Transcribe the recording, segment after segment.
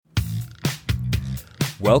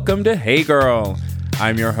Welcome to Hey Girl.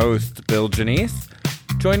 I'm your host, Bill Janice.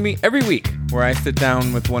 Join me every week where I sit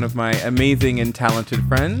down with one of my amazing and talented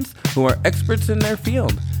friends who are experts in their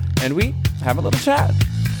field, and we have a little chat.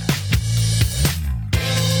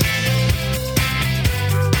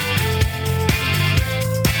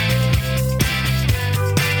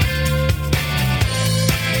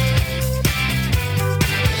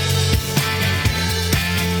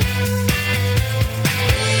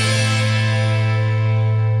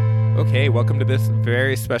 Okay, welcome to this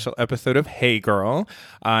very special episode of Hey Girl.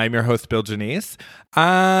 I'm your host, Bill Janice.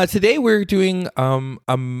 Today we're doing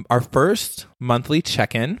our first monthly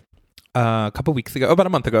check-in. About a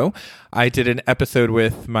month ago, I did an episode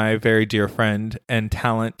with my very dear friend and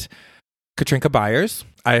talent, Katrinka Byers,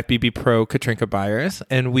 IFBB Pro Katrinka Byers,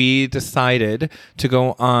 and we decided to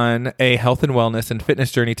go on a health and wellness and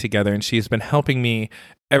fitness journey together, and she's been helping me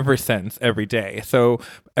ever since, every day. So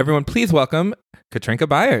everyone, please welcome Katrinka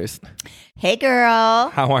Byers. Hey, girl.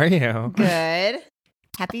 How are you? Good.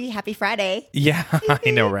 Happy Friday. Yeah,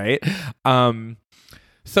 I know, right?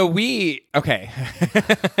 So okay.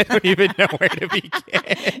 I don't even know where to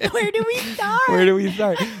begin. Where do we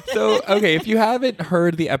start? So, okay, if you haven't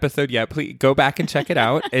heard the episode yet, please go back and check it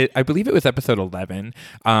out. I believe it was episode 11.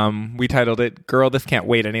 We titled it, Girl, This Can't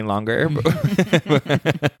Wait Any Longer.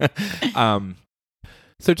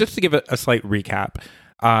 So just to give a slight recap,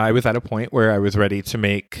 I was at a point where I was ready to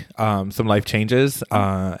make some life changes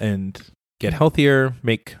and get healthier,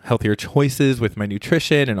 make healthier choices with my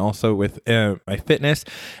nutrition and also with my fitness.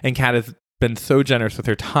 And Kat has been so generous with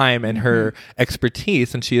her time and her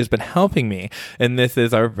expertise, and she has been helping me. And this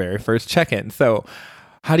is our very first check-in. So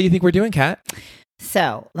how do you think we're doing, Kat?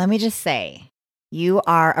 So let me just say, you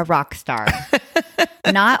are a rock star.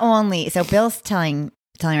 Not only, so Bill's telling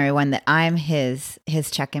everyone that I'm his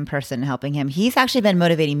check-in person helping him. He's actually been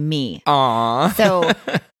motivating me. Aww. So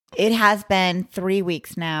it has been 3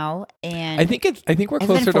 weeks now, and I think we're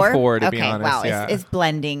closer to 4 to be honest. Wow, yeah. it's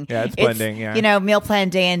blending. Yeah, it's blending. Yeah, meal plan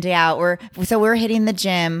day in, day out. We're hitting the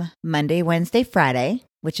gym Monday, Wednesday, Friday,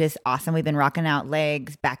 which is awesome. We've been rocking out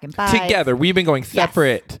legs, back and biceps together. We've been going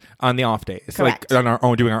separate on the off days, correct, like on our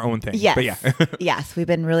own, doing our own thing. Yes, but yeah, yes, we've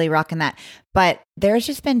been really rocking that. But there's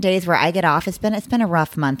just been days where I get off. It's been a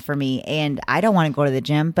rough month for me, and I don't want to go to the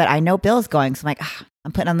gym, but I know Bill's going, so I'm like,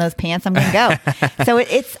 I'm putting on those pants. I'm going to go. So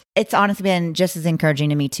it's honestly been just as encouraging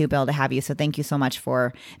to me too, Bill, to have you. So thank you so much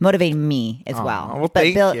for motivating me as well. Well, but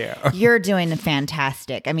thank Bill, you. You're doing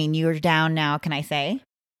fantastic. I mean, you're down now. Can I say?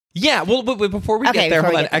 Yeah, well, but before we get there,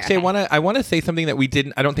 hold on. Actually, okay. I want to say something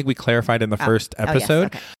that I don't think we clarified in the first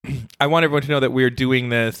episode. Yes, okay. I want everyone to know that we're doing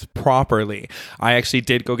this properly. I actually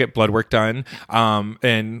did go get blood work done,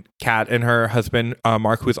 and Kat and her husband,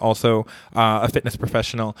 Mark, who is also a fitness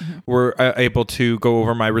professional, were able to go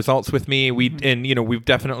over my results with me.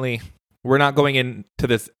 We're not going into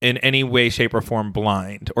this in any way, shape, or form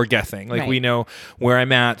blind or guessing. Like, we know where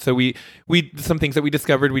I'm at. So we some things that we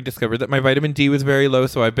discovered that my vitamin D was very low.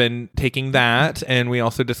 So I've been taking that. And we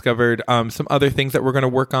also discovered some other things that we're going to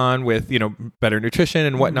work on with, better nutrition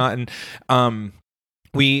and whatnot. And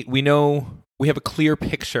we know we have a clear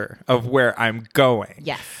picture of where I'm going.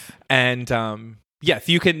 Yes. And yes,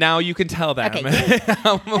 you can tell them. Okay,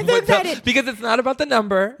 I'm so excited. Because it's not about the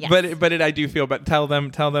number, yes, but I do feel. But tell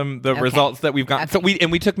them the results that we've gotten. Okay. So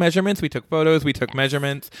we took measurements, we took photos, we took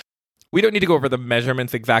measurements. We don't need to go over the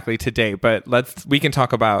measurements exactly today, but we can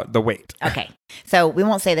talk about the weight. Okay, so we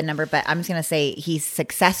won't say the number, but I'm just going to say he's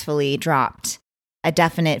successfully dropped a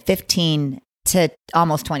definite 15 to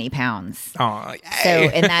almost 20 pounds. Oh, so,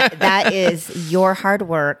 and that is your hard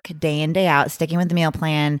work day in, day out, sticking with the meal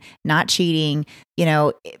plan, not cheating.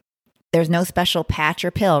 There's no special patch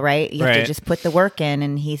or pill, right? You have to just put the work in,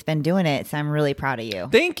 and he's been doing it. So I'm really proud of you.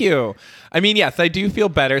 Thank you. I mean, yes, I do feel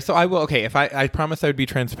better. So I will. Okay, if I promise I would be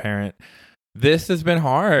transparent. This has been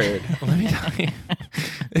hard. Let me tell you.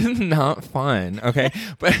 This is not fun, okay?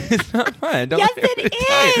 But it's not fun. Yes,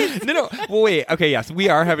 it is. No. Well, wait. Okay, yes. We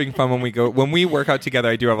are having fun when we work out together.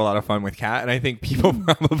 I do have a lot of fun with Kat, and I think people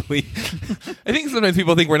I think sometimes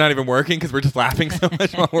people think we're not even working because we're just laughing so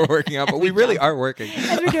much while we're working out, but we really are working.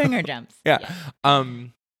 As we're doing our jumps. Yeah.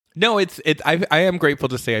 No, I am grateful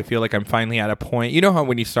to say I feel like I'm finally at a point. You know how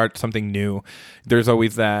when you start something new, there's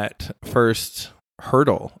always that first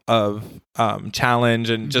hurdle of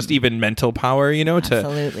challenge and just even mental power,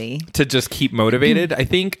 Absolutely. to just keep motivated. I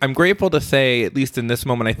think I'm grateful to say, at least in this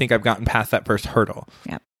moment, I think I've gotten past that first hurdle.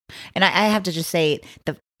 Yeah. And I have to just say,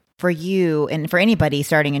 for you and for anybody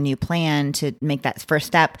starting a new plan to make that first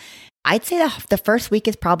step, I'd say the first week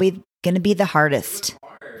is probably going to be the hardest,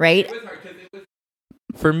 right?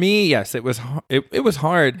 For me, yes, it was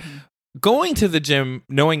hard. going to the gym,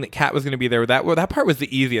 knowing that Kat was going to be there, that part was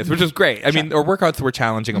the easiest, which was great. I mean, our workouts were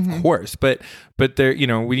challenging, of course, but there,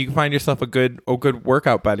 when you find yourself a good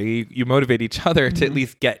workout buddy, you motivate each other to at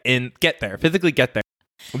least get there, physically get there.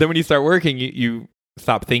 Then when you start working, you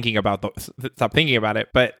stop thinking about it.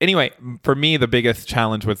 But anyway, for me, the biggest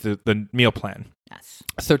challenge was the meal plan. Yes.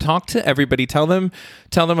 So talk to everybody. Tell them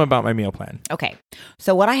about my meal plan. Okay.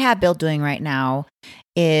 So what I have Bill doing right now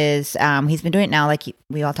is he's been doing it now, like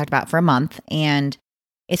we all talked about, for a month, and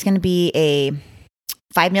it's going to be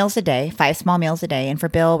 5 meals a day, 5 small meals a day. And for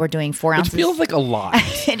Bill, we're doing 4 ounces. Which feels like a lot.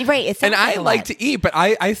 Right. And I like to eat, but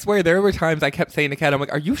I swear there were times I kept saying to Kat, I'm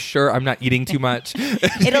like, are you sure I'm not eating too much?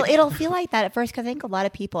 It'll feel like that at first, because I think a lot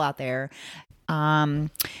of people out there,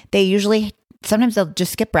 sometimes they'll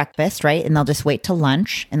just skip breakfast, right? And they'll just wait till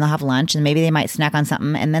lunch, and they'll have lunch, and maybe they might snack on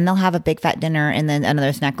something, and then they'll have a big fat dinner and then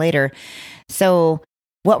another snack later. So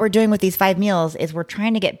what we're doing with these 5 meals is we're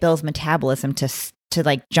trying to get Bill's metabolism to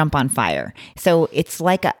like jump on fire. So it's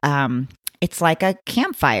like a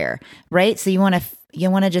campfire, right? So you want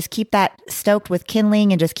to just keep that stoked with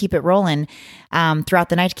kindling and just keep it rolling throughout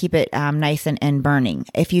the night to keep it nice and burning.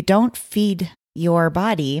 If you don't feed your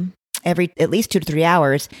body at least 2 to 3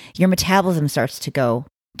 hours, your metabolism starts to go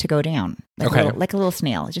down, like a little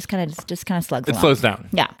snail. It just kind of slugs along. It slows down.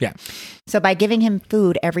 Yeah. So by giving him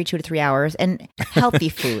food every 2 to 3 hours, and healthy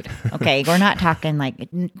food, okay, we're not talking like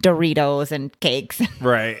Doritos and cakes,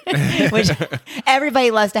 right? Which everybody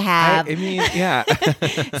loves to have. I mean, yeah.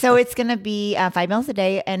 So it's going to be 5 meals a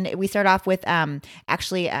day, and we start off with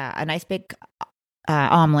actually a nice big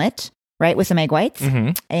omelet. Right, with some egg whites,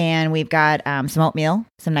 and we've got some oatmeal,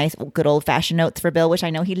 some nice good old fashioned oats for Bill, which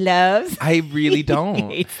I know he loves. I really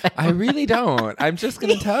don't. I'm just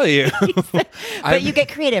going to tell you. But you get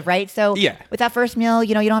creative, right? So with that first meal,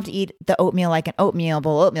 you don't have to eat the oatmeal like an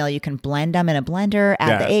bowl of oatmeal. You can blend them in a blender,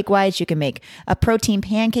 add the egg whites. You can make a protein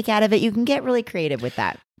pancake out of it. You can get really creative with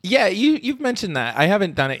that. Yeah, you've mentioned that. I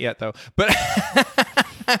haven't done it yet though, but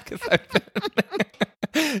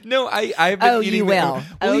no, I've been eating. You will.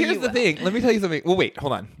 Well, here's the thing. Let me tell you something. Well, wait,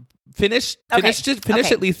 hold on. Finish at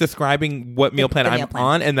least describing what meal plan I'm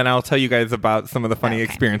on, and then I'll tell you guys about some of the funny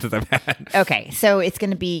experiences I've had. Okay, so it's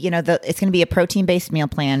going to be, it's going to be a protein-based meal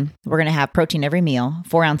plan. We're going to have protein every meal,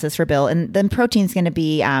 4 ounces for Bill, and then protein's going to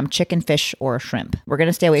be chicken, fish, or shrimp. We're going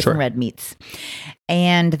to stay away from red meats.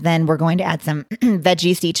 And then we're going to add some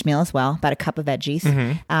veggies to each meal as well, about a cup of veggies.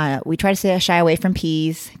 We try to shy away from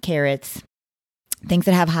peas, carrots, things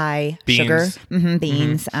that have high sugar,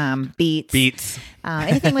 beans, beets,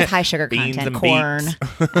 anything with high sugar content, corn,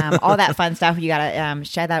 all that fun stuff. You got to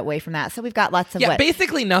shy that away from that. So we've got lots of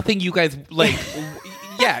basically nothing you guys like.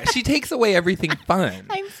 Yeah, she takes away everything fun.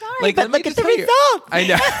 I'm sorry, but look at the results. I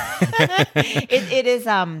know.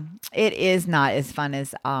 It is not as fun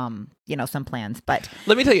as some plans, but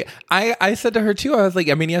let me tell you, I said to her too. I was like,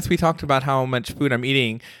 I mean, yes, we talked about how much food I'm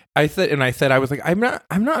eating. I said, I was like, I'm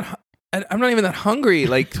not even that hungry,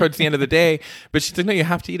 like towards the end of the day. But she's like, no, you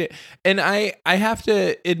have to eat it. And I have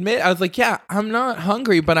to admit, I was like, yeah, I'm not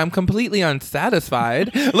hungry, but I'm completely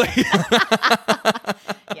unsatisfied. Like,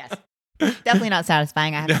 yes, definitely not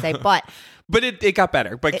satisfying, I have to say, but it got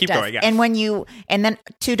better. But keep going. Yeah. And then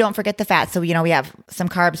too, don't forget the fat. So we have some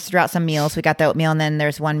carbs throughout some meals. We got the oatmeal, and then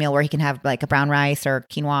there's one meal where he can have like a brown rice or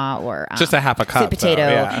quinoa or just a half a cup sweet potato.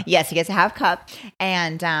 Though, yeah. Yes, he gets a half cup.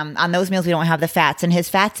 And on those meals, we don't have the fats, and his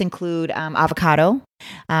fats include avocado,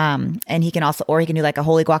 and he can do like a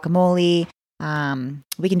holy guacamole.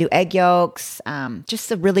 We can do egg yolks, just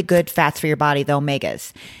the really good fats for your body, the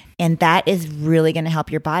omegas. And that is really going to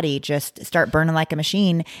help your body just start burning like a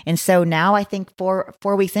machine. And so now I think 4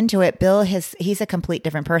 weeks into it, Bill, he's a complete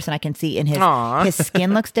different person. I can see in his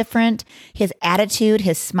skin looks different, his attitude,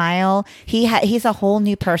 his smile. He's a whole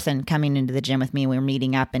new person coming into the gym with me when we're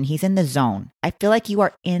meeting up, and he's in the zone. I feel like you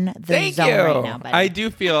are in the zone right now, buddy. I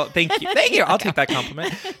do feel, thank you. I'll take that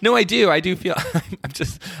compliment. No, I do feel,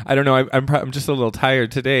 I don't know. I'm just a little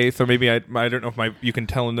tired today. So maybe I don't know if you can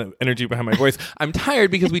tell in the energy behind my voice. I'm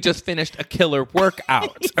tired because we just finished a killer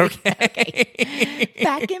workout. Okay.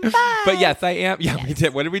 Back and biceps. But yes, I am. Yeah, yes. We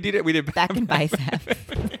did. What did we do? We did back and biceps.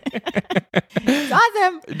 It's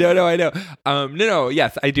awesome. No, I know. No.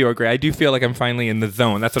 Yes, I do agree. I do feel like I'm finally in the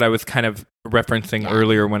zone. That's what I was kind of referencing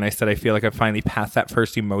earlier when I said I feel like I finally passed that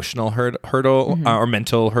first emotional hurdle or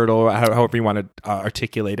mental hurdle, however you want to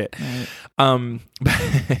articulate it. Right.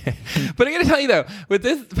 But I got to tell you though, with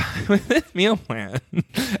this meal plan,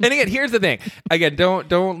 and again, here's the thing. Again,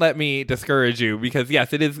 don't let me discourage you, because yes,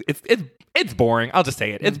 it's boring. I'll just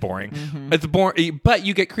say it. It's boring. It's boring, but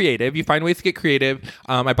you get creative. You find ways to get creative.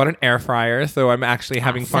 I bought an air fryer, so I'm actually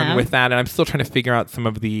having fun with that, and I'm still trying to figure out some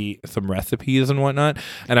recipes and whatnot.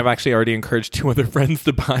 And I've actually already encouraged 2 other friends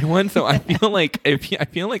to buy one. So I feel like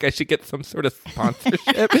I should get some sort of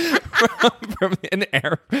sponsorship from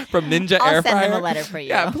Ninja I'll Air Fryer. send them a letter for you.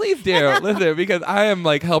 Yeah, please do. Listen, because I am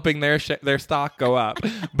like helping their stock go up.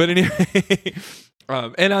 But anyway.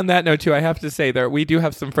 And on that note too, I have to say that we do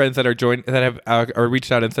have some friends that have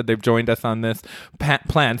reached out and said they've joined us on this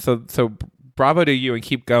plan. So bravo to you, and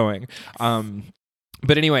keep going.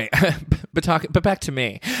 But anyway, but back to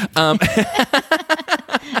me. Sorry.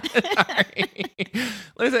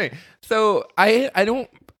 Listen, so I don't.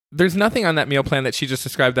 There's nothing on that meal plan that she just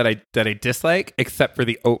described that I dislike, except for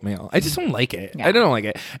the oatmeal. I just don't like it. Yeah. I don't like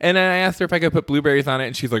it. And then I asked her if I could put blueberries on it,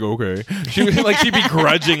 and she's like, okay. She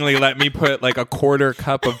begrudgingly let me put like a quarter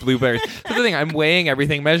cup of blueberries. That's the thing. I'm weighing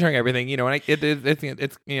everything, measuring everything, and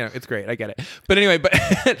it's great. I get it. But anyway,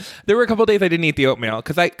 there were a couple of days I didn't eat the oatmeal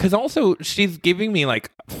because also she's giving me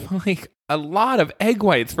like a lot of egg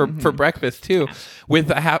whites for breakfast too, with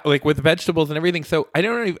vegetables and everything. So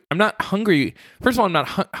I'm not hungry. First of all, I'm not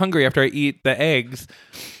hungry after I eat the eggs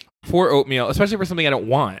for oatmeal, especially for something I don't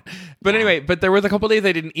want. But anyway, there was a couple days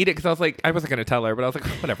I didn't eat it because I wasn't going to tell her, but I was like,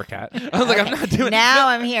 whatever, Kat. I was like, I'm not doing it. Now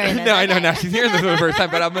I'm hearing this. No, I know now she's hearing this for the first time,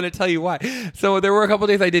 but I'm going to tell you why. So there were a couple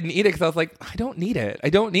days I didn't eat it because I was like, I don't need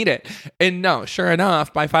it. And no, sure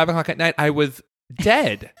enough, by 5:00 at night, I was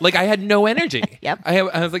dead. Like I had no energy. Yep. I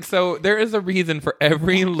was like, so there is a reason for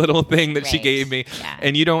every little thing that she gave me,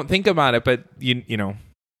 and you don't think about it, but you know,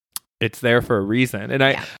 it's there for a reason. And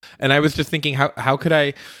I was just thinking, how could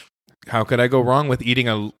I go wrong with eating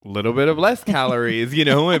a little bit of less calories,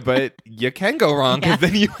 but you can go wrong because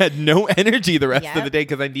then you had no energy the rest of the day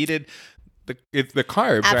because I needed it's the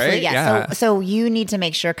carbs, absolutely, right? Yeah. So you need to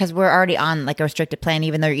make sure, because we're already on like a restricted plan,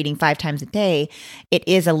 even though you're eating 5 times a day, it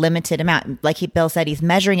is a limited amount. Like Bill said, he's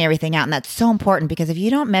measuring everything out. And that's so important, because if you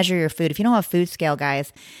don't measure your food, if you don't have a food scale,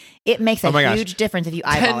 guys, it makes a huge difference if you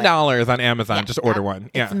eyeball $10 on Amazon. Just order one.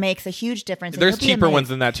 Yeah. It makes a huge difference. There's cheaper ones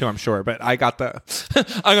than that too, I'm sure. But I got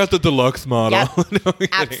the deluxe model. Yep. No,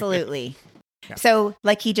 absolutely. Yeah. So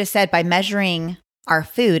like he just said, by measuring our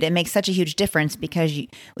food, it makes such a huge difference, because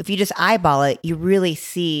if you just eyeball it, you really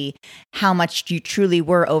see how much you truly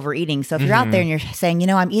were overeating. So if you're out there and you're saying,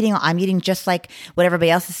 I'm eating just like what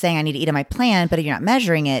everybody else is saying I need to eat on my plan, but if you're not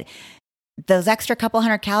measuring it, those extra couple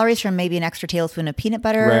hundred calories from maybe an extra tablespoon of peanut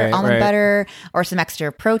butter, almond butter, or some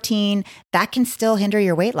extra protein, that can still hinder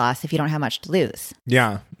your weight loss if you don't have much to lose.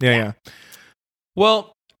 Yeah.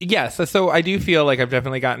 Well, yes, so I do feel like I've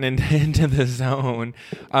definitely gotten into the zone,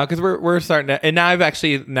 because we're starting to, and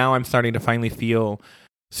now I'm starting to finally feel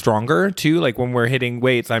stronger too. Like when we're hitting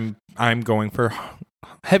weights, I'm going for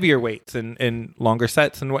heavier weights and longer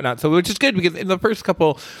sets and whatnot. So which is good, because in the first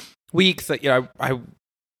couple weeks that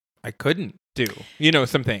I couldn't do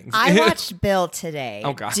some things. I watched Bill today.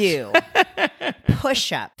 Oh gosh. Do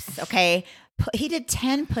push-ups. Okay. He did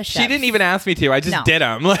 10 push-ups. She didn't even ask me to. I just did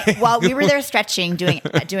them. While we were there stretching,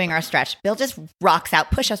 doing our stretch, Bill just rocks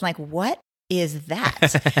out push-ups. I'm like, what is that?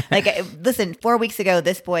 Listen, 4 weeks ago,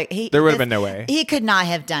 this boy, there would have been no way. He could not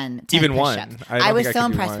have done 10 even push-ups. one. I was so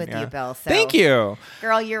impressed with you, Bill. So, thank you.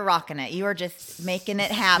 Girl, you're rocking it. You are just making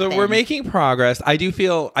it happen. So we're making progress. I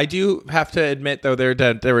do have to admit, though, there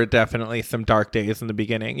were definitely some dark days in the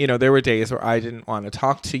beginning. There were days where I didn't want to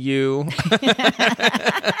talk to you.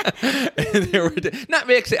 There were not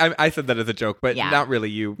actually. I said that as a joke, but not really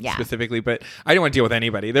you specifically. But I didn't want to deal with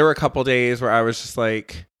anybody. There were a couple days where I was just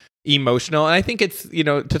like emotional, and I think it's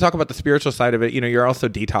to talk about the spiritual side of it. You're also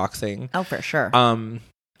detoxing. Oh, for sure.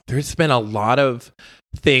 There's been a lot of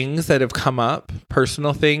things that have come up,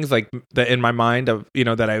 personal things like that in my mind of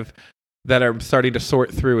that I'm starting to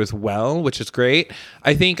sort through as well, which is great.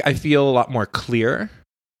 I think I feel a lot more clear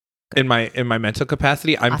in my mental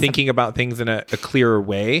capacity. I'm thinking about things in a clearer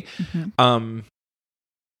way. And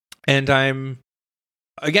I'm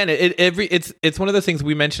again, it's one of those things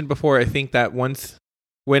we mentioned before. I think that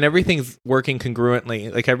when everything's working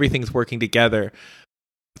congruently, like everything's working together,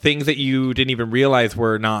 things that you didn't even realize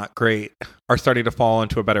were not great are starting to fall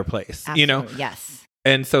into a better place. Absolutely. Yes.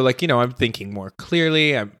 And so I'm thinking more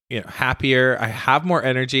clearly. I'm happier. I have more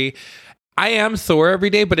energy. I am sore every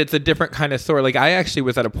day, but it's a different kind of sore. Like I actually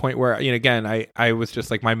was at a point where, again, I was just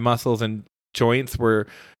like my muscles and joints were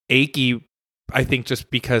achy I think just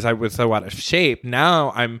because I was so out of shape,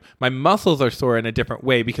 now my muscles are sore in a different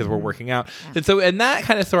way because we're working out. Yeah. And that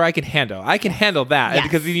kind of sore I can handle. I can handle that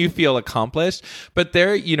because then you feel accomplished. But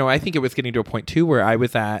there, I think it was getting to a point too where I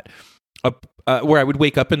was at where I would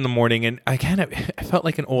wake up in the morning and I felt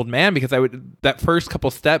like an old man because that first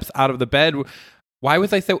couple steps out of the bed. Why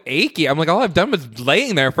was I so achy? I'm like, all I've done was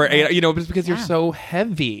laying there for 8, it's because you're so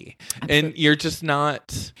heavy. Absolutely. And you're just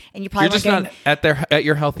not, and you're just not at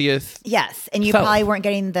your healthiest. Yes. And you probably weren't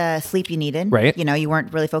getting the sleep you needed. Right. You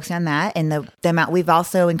weren't really focusing on that. And the amount, we've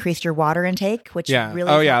also increased your water intake, which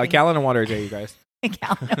really. Oh yeah. A gallon of water a day, you guys. A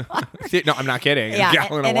gallon of water. No, I'm not kidding. Yeah, a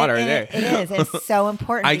gallon of water a day. It is. It's so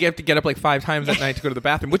important. I have to get up like 5 times at night to go to the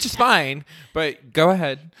bathroom, which is fine, but go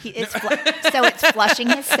ahead. So it's flushing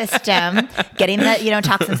his system, getting the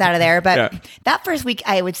toxins out of there. But that first week,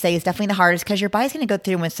 I would say, is definitely the hardest because your body's going to go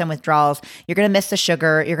through with some withdrawals. You're going to miss the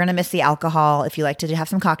sugar. You're going to miss the alcohol if you like to have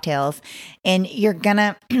some cocktails. And your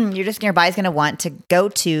body's going to want to go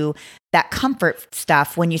to that comfort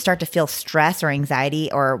stuff when you start to feel stress or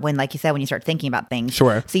anxiety, or when, like you said, when you start thinking about things.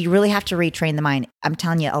 Sure. So you really have to retrain the mind. I'm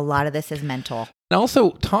telling you, a lot of this is mental. And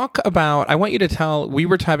also I want you to tell, we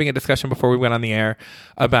were having a discussion before we went on the air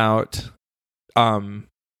about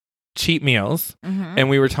cheat meals, and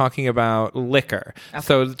we were talking about liquor. Okay.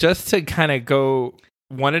 So just to kind of go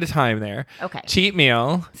one at a time there. Okay. Cheat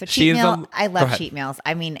meal. So cheat meal, I love cheat meals.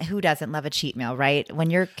 I mean, who doesn't love a cheat meal, right? When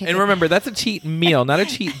you're And remember, that's a cheat meal, not a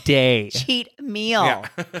cheat day. Cheat meal.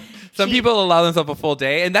 Yeah. Some people allow themselves a full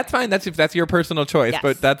day, and that's fine. That's your personal choice,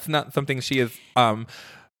 but that's not something she is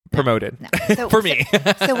promoted for me.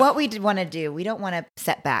 So what we want to do, we don't want to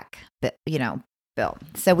set back, Bill.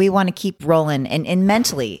 So we want to keep rolling and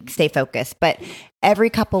mentally stay focused. But every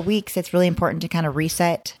couple weeks, it's really important to kind of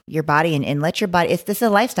reset your body and let your body. This is a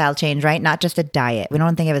lifestyle change, right? Not just a diet. We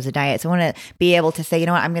don't think of it as a diet. So we want to be able to say, you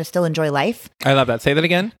know what, I'm going to still enjoy life. I love that. Say that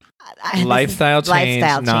again. Lifestyle change,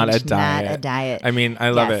 not a diet. Not a diet. I mean,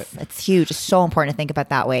 I love it. It's huge. It's so important to think about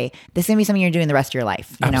that way. This is going to be something you're doing the rest of your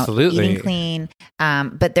life. Absolutely. Eating clean.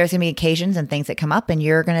 But there's going to be occasions and things that come up, and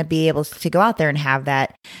you're going to be able to go out there and have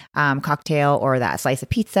that cocktail or that slice of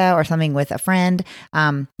pizza or something with a friend.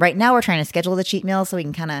 Right now, we're trying to schedule the cheat meal so we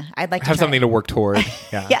can I'd like to have something to work toward.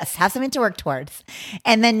 Yeah. Yes, have something to work towards.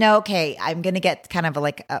 And then know, okay, I'm going to get kind of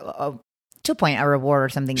like a 2 point a reward or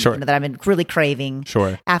something that I've been really craving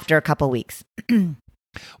after a couple weeks.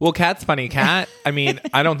 Well, Kat's funny. Kat, I mean,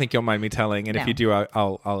 I don't think you'll mind me telling, and if you do,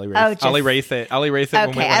 I'll erase. I'll erase it. I'll erase it.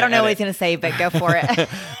 Okay, I don't know what he's going to say, but go for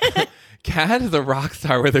it. Kat is a rock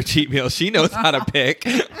star with her cheat meal. She knows how to pick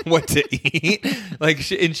what to eat.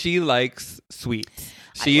 And she likes sweets.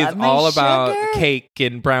 She is all about cake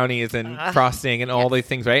and brownies and frosting and all these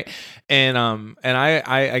things, right? And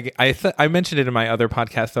I mentioned it in my other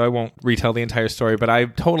podcast, so I won't retell the entire story. But I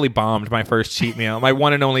totally bombed my first cheat meal, my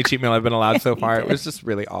one and only cheat meal I've been allowed so far. It was just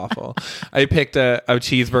really awful. I picked a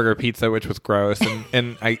cheeseburger pizza, which was gross,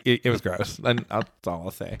 and it was gross. And that's all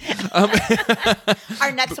I'll say.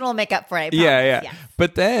 Our next one will make up for it. Yeah. Yes.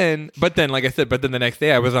 But then, like I said, the next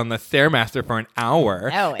day I was on the Stairmaster for an hour,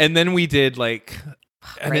 and then we did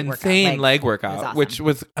an insane leg workout, awesome. Which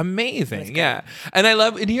was amazing. Yeah. And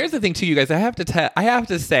and here's the thing too, you guys, I have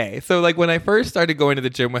to say, so when I first started going to the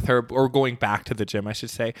gym with her, or going back to the gym, I should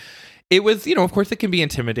say, it was, of course it can be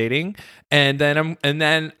intimidating. And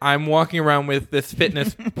then I'm walking around with this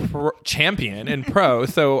fitness champion and pro.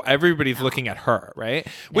 So everybody's looking at her, right?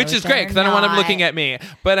 Which is great because I don't want them looking at me.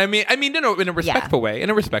 But I mean, in a respectful way,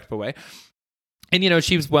 And,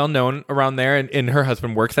 she was well known around there, and her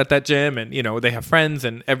husband works at that gym, and, they have friends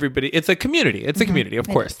and everybody. It's a community. It's a community, of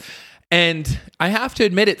course. And I have to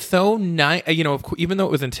admit, it's so nice, even though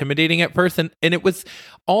it was intimidating at first. And it was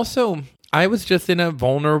also, I was just in a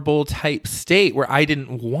vulnerable type state where I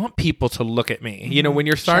didn't want people to look at me. When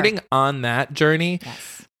you're starting on that journey,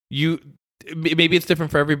 maybe it's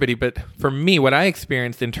different for everybody, but for me, what I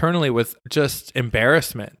experienced internally was just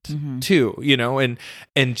embarrassment too,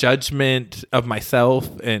 and judgment of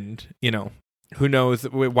myself, and, who knows,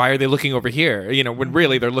 why are they looking over here? When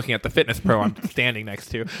really they're looking at the fitness pro I'm standing next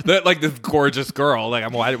to. They're like this gorgeous girl.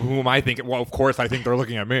 Who am I thinking? Well, of course I think they're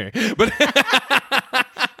looking at me. But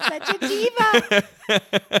such a diva.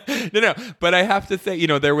 No. But I have to say,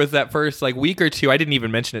 there was that first week or two. I didn't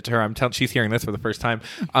even mention it to her. She's hearing this for the first time.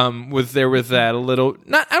 There was that a little,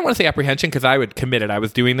 I don't want to say apprehension, because I would commit it. I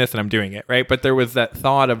was doing this and I'm doing it, right? But there was that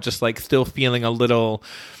thought of just still feeling a little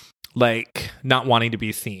not wanting to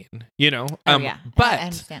be seen, But I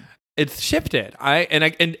understand. it's shifted.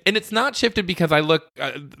 And it's not shifted because I look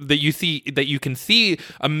that you can see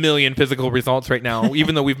a million physical results right now,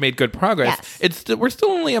 even though we've made good progress. Yes. We're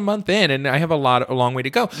still only a month in, and I have a long way to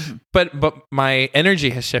go. Mm-hmm. But my energy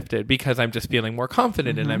has shifted because I'm just feeling more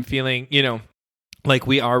confident, and I'm feeling, like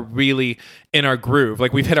we are really in our groove.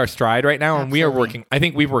 Like we've hit our stride right now, and we are working. I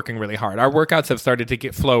think we're working really hard. Our workouts have started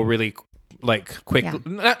to flow really like quickly.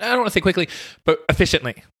 I don't want to say quickly, but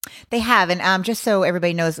efficiently. They have. And just so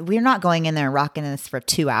everybody knows, we're not going in there and rocking this for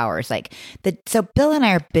 2 hours. So Bill and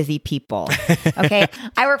I are busy people. Okay.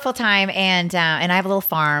 I work full time and I have a little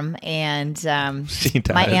farm, and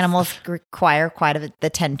my animals require quite a bit of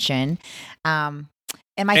attention.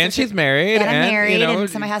 And she's married, and I'm married, and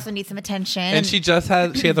so my husband needs some attention. And she has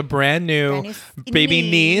a brand new baby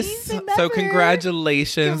niece. So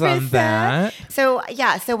congratulations on that. So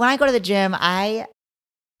when I go to the gym, I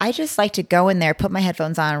just like to go in there, put my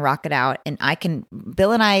headphones on, and rock it out, and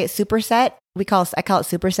Bill and I superset. I call it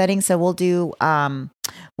supersetting. So we'll do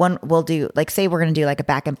say we're going to do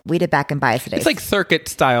we did back and biceps today. It's like circuit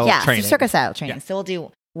style training. Circuit style training. Yeah. So we'll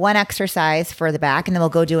do one exercise for the back, and then we'll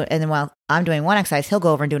go do it. And then while I'm doing one exercise, he'll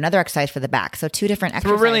go over and do another exercise for the back. So 2 different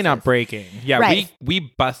exercises. So we're really not breaking. Yeah, right.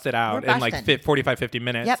 we bust it out in like 45, 50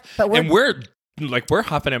 minutes. Yep, but we're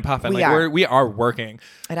huffing and puffing. We are working.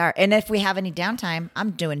 And if we have any downtime,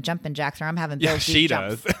 I'm doing jumping jacks, or I'm having Bill she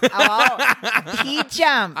jumps. does. He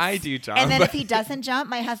jumps. I do jump. And then if he doesn't jump,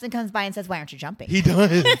 my husband comes by and says, "Why aren't you jumping?" He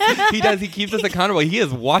does. He does. He keeps us accountable. He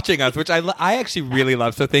is watching us, which I actually really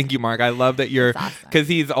love. So thank you, Mark. I love that you're, because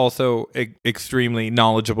he's also extremely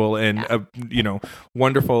knowledgeable and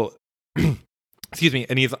wonderful. Excuse me,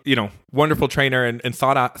 and he's wonderful trainer and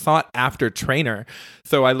sought after trainer.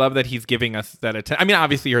 So I love that he's giving us that attention. I mean,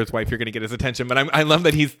 obviously you're his wife, you're going to get his attention, but I love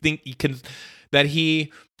that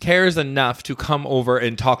he cares enough to come over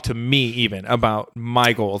and talk to me even about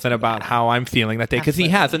my goals and about how I'm feeling that day, because he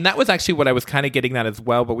has. And that was actually what I was kind of getting at as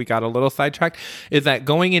well, but we got a little sidetracked, is that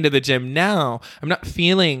going into the gym now, I'm not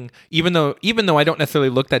feeling, even though I don't necessarily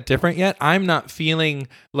look that different yet, I'm not feeling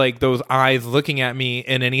like those eyes looking at me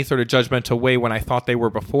in any sort of judgmental way when I thought they were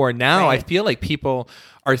before. Now I feel like people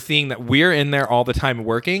are seeing that we're in there all the time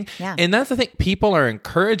working. Yeah. And that's the thing. People are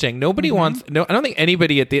encouraging. Nobody wants, I don't think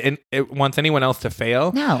anybody wants anyone else to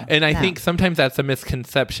fail. No. And I think sometimes that's a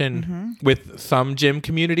misconception with some gym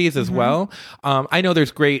communities as well. I know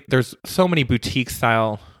there's so many boutique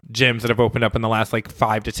style gyms that have opened up in the last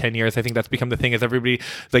 5 to 10 years. I think that's become the thing, is everybody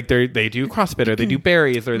they do CrossFit, or they do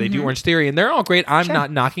Barry's, or they do Orange Theory, and they're all great. I'm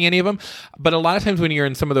not knocking any of them, but a lot of times when you're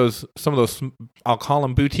in some of those I'll call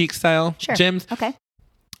them boutique style gyms. Okay.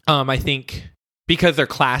 I think because they're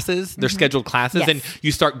classes, they're scheduled classes, and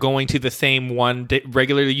you start going to the same one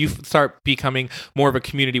regularly, you start becoming more of a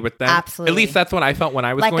community with them. Absolutely. At least that's what I felt when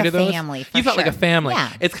I was going to those. You felt like a family.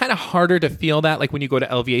 Yeah. It's kind of harder to feel that when you go to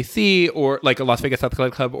LVAC or a Las Vegas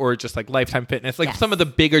Athletic Club, or just Lifetime Fitness, some of the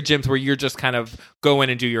bigger gyms where you're just kind of go in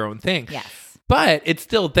and do your own thing. Yes. But it's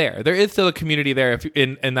still there. There is still a community there.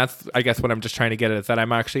 And that's, I guess, what I'm just trying to get at, is that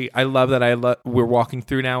I love that we're walking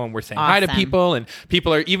through now and we're saying hi to people, and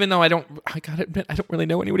people are, even though I gotta admit, I don't really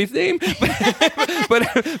know anybody's name,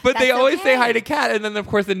 but they always say hi to Kat. And then of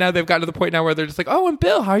course, now they've gotten to the point now where they're just like, "Oh, and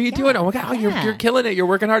Bill, how are you doing? Oh my God, you're killing it. You're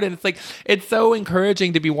working hard." And it's so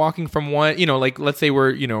encouraging to be walking from one, let's say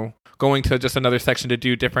we're, going to just another section to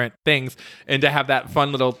do different things, and to have that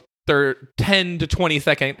fun little 10 to 20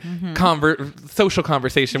 second social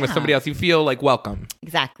conversation with somebody else. You feel welcome.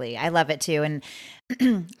 Exactly. I love it too. And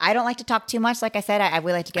I don't like to talk too much. Like I said, I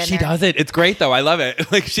would like to get in She there. does it. It's great though. I love it.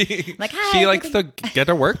 She likes to get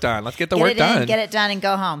her work done. Let's get the work done. Get it done and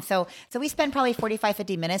go home. So we spend probably 45,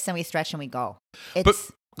 50 minutes, and we stretch and we go.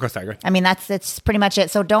 I mean, that's pretty much it.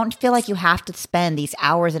 So don't feel like you have to spend these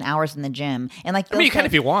hours and hours in the gym. And you can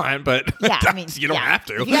if you want, but you don't have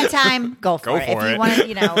to. If you got time, go for it. If you want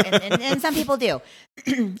to, and some people do.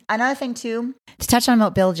 Another thing too, to touch on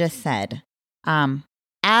what Bill just said,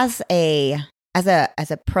 as a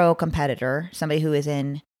pro competitor, somebody who is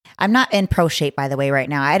I'm not in pro shape, by the way, right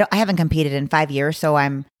now. I haven't competed in 5 years. So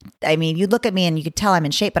you look at me and you could tell I'm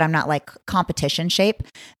in shape, but I'm not competition shape.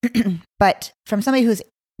 But from somebody who's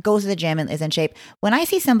goes to the gym and is in shape, when I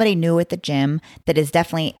see somebody new at the gym that is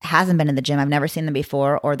definitely hasn't been in the gym, I've never seen them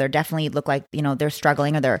before, or they're definitely look like, they're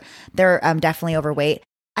struggling, or they're definitely overweight.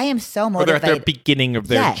 I am so motivated. Or they're at their beginning of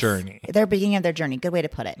their journey. They're beginning of their journey. Good way to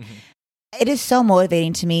put it. It is so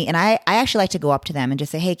motivating to me. And I actually like to go up to them and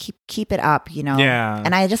just say, hey, keep it up, Yeah.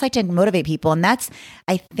 And I just like to motivate people. And that's,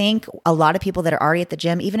 I think, a lot of people that are already at the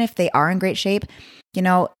gym, even if they are in great shape,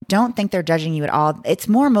 don't think they're judging you at all. It's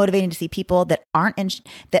more motivating to see people that aren't in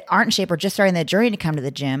shape or just starting the journey to come to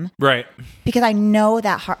the gym. Right. Because I know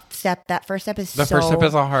that first step is the first step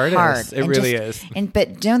is the hardest. It really is.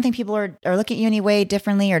 But don't think people are looking at you any way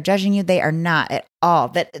differently or judging you. They are not at all.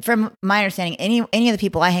 That from my understanding, any of the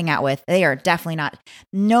people I hang out with, they are definitely not.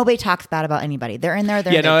 Nobody talks bad about anybody. They're in there.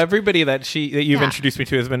 Everybody that you've introduced me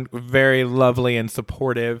to has been very lovely and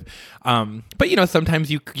supportive. But sometimes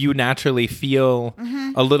you naturally feel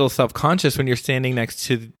a little self-conscious when you're standing next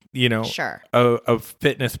to sure. a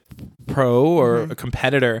fitness pro or a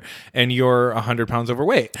competitor, and you're 100 pounds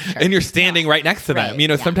overweight, sure. and you're standing right next to them.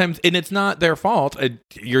 Sometimes, and it's not their fault.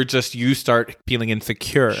 You start feeling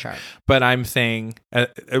insecure. Sure. But I'm saying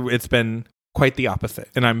it's been quite the opposite,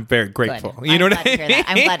 and I'm very grateful. Good. You know what I mean?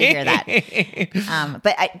 I'm glad to hear that.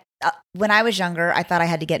 But when I was younger, I thought I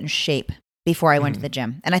had to get in shape before I went to the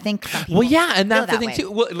gym. And I think some people and that's the thing way,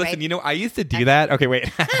 too. Well, listen, right? I used to do that. Okay,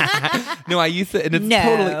 wait. No, I used to, and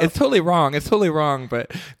it's totally wrong. It's totally wrong, but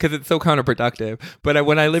because it's so counterproductive. But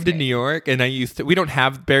when I lived in New York, and we don't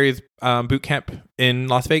have Barry's boot camp in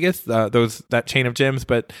Las Vegas, that chain of gyms,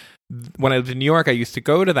 but when I lived in New York, I used to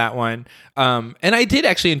go to that one, and I did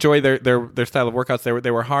actually enjoy their style of workouts.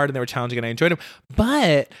 They were hard and they were challenging, and I enjoyed them.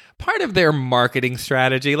 But part of their marketing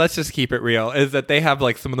strategy, let's just keep it real, is that they have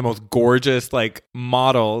like some of the most gorgeous like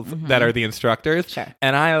models that are the instructors, sure.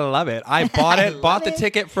 and I love it. I bought the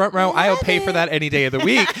ticket front row. I will pay for that any day of the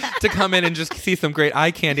week to come in and just see some great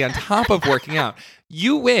eye candy on top of working out.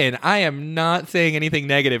 You win. I am not saying anything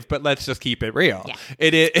negative, but let's just keep it real. Yeah.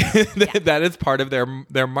 It is that is part of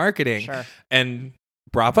their marketing, sure. and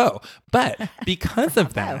bravo. But because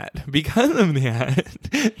of that,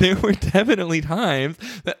 there were definitely times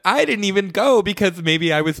that I didn't even go because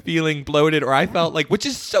maybe I was feeling bloated, or I felt like, which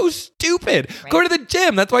is so stupid. Right. Go to the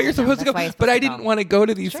gym. That's why you're supposed to go. But I didn't want to go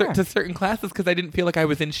to these to certain classes because I didn't feel like I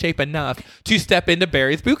was in shape enough to step into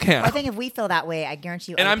Barry's boot camp. I think if we feel that way, I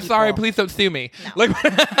guarantee you. And I'm sorry, please don't sue me. No.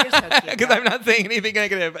 Because I'm not saying anything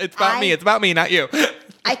negative. It's about me. It's about me, not you.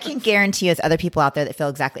 I can guarantee you there's other people out there that feel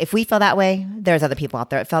exactly. If we feel that way, there's other people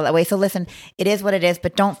out there that feel that way. So listen, it is what it is,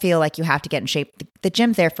 but don't feel like you have to get in shape. The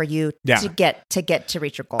gym's there for you to get to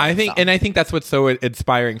reach your goal. I think that's what's so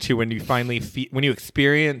inspiring too, when you finally when you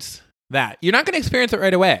experience that. You're not going to experience it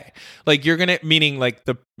right away. Like meaning like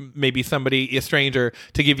maybe somebody, a stranger,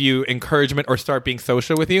 to give you encouragement or start being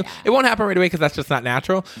social with you. Yeah. It won't happen right away because that's just not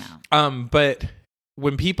natural. No. But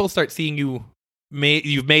when people start seeing you've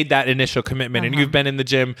made that initial commitment and you've been in the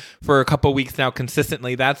gym for a couple weeks now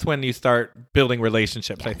consistently, that's when you start building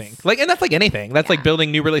relationships. Yes. I think and that's like anything. That's like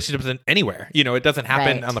building new relationships anywhere. It doesn't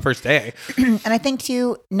happen on the first day. And I think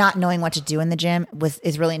too, not knowing what to do in the gym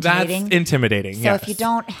is really intimidating. That's intimidating. So if you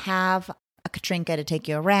don't have a Katrinka to take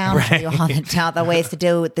you around, show you all the ways to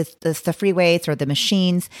do the free weights or the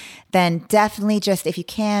machines, then definitely just, if you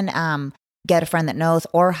can, get a friend that knows,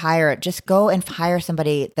 or just go and hire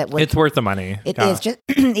somebody that would. It's worth the money. It is just,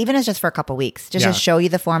 even if it's just for a couple of weeks, just show you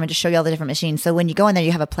the form and just show you all the different machines. So when you go in there,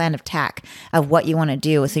 you have a plan of attack of what you want to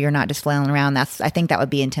do. So you're not just flailing around. I think that would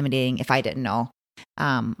be intimidating if I didn't know.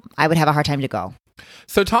 I would have a hard time to go.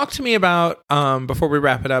 So talk to me about, before we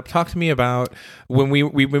wrap it up, talk to me about when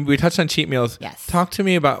we touched on cheat meals. Yes. Talk to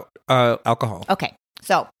me about alcohol. Okay.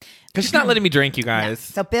 So, because she's not letting me drink, you guys.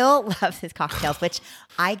 No. So Bill loves his cocktails, which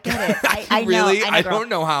I get it. I really, know, I don't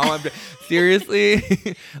know how. Seriously.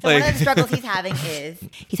 So one of the struggles he's having is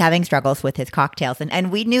he's having struggles with his cocktails,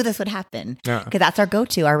 and we knew this would happen because that's our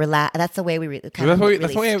go-to, our relax. That's the way we that's the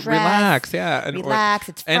way we relax, and relax.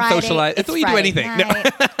 It's Friday, and socialize. It's the way you do anything.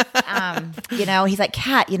 He's like,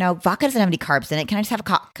 Kat, vodka doesn't have any carbs in it. Can I just have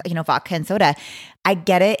a vodka and soda? I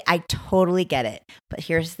get it. I totally get it. But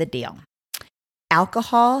here's the deal.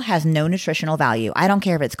 Alcohol has no nutritional value. I don't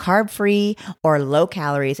care if it's carb-free or low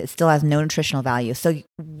calories, it still has no nutritional value. So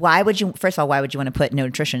first of all, why would you want to put no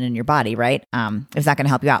nutrition in your body, right? It's not going to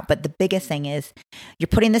help you out. But the biggest thing is you're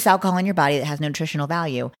putting this alcohol in your body that has no nutritional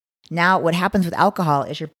value. Now, what happens with alcohol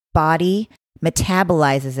is your body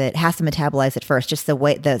metabolizes it, has to metabolize it first, just the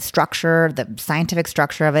way, the structure, the scientific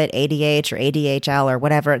structure of it, ADH or ADHL or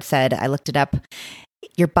whatever it said. I looked it up.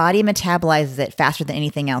 Your body metabolizes it faster than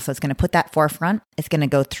anything else. So it's going to put that forefront. It's going to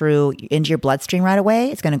go through into your bloodstream right away.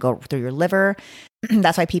 It's going to go through your liver.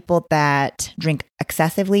 That's why people that drink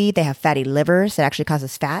excessively, they have fatty livers. It actually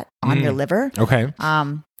causes fat on your liver. Okay.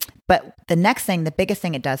 But the next thing, the biggest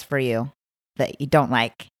thing it does for you that you don't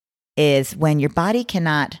like is when your body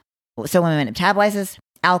cannot, so when it metabolizes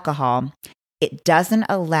alcohol, it doesn't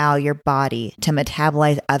allow your body to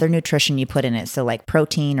metabolize other nutrition you put in it. So like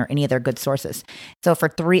protein or any other good sources. So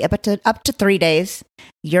for up to 3 days,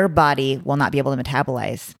 your body will not be able to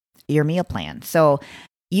metabolize your meal plan. So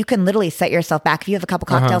you can literally set yourself back. If you have a couple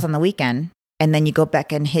cocktails on the weekend and then you go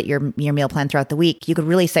back and hit your meal plan throughout the week, you could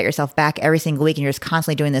really set yourself back every single week and you're just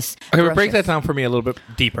constantly doing this. Okay, but break that down for me a little bit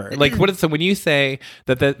deeper. Like, so when you say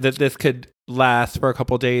that this could last for a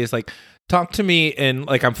couple of days, like, talk to me in,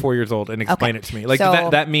 like, I'm 4 years old and explain it to me. Like, so,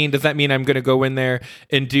 does that mean I'm going to go in there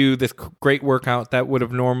and do this great workout that would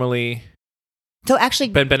have normally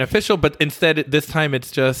been beneficial, but instead this time it's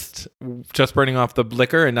just burning off the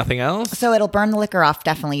liquor and nothing else? So it'll burn the liquor off,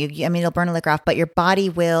 definitely. It'll burn the liquor off, but your body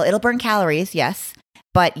it'll burn calories, yes.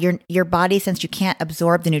 But your body, since you can't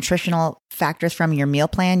absorb the nutritional factors from your meal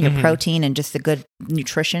plan, your protein and just the good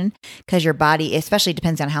nutrition, because your body, especially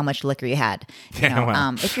depends on how much liquor you had. If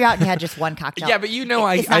you're out and you had just one cocktail. Yeah, but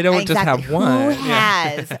I don't just have one. Who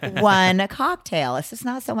has one cocktail? It's just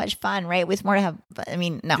not so much fun, right? It's more to have,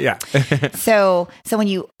 no. Yeah. So when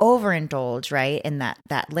you overindulge, right, in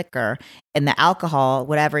that liquor and the alcohol,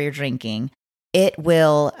 whatever you're drinking, it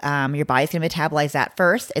will, your body's going to metabolize that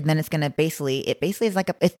first, and then it's going to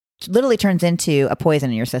it literally turns into a poison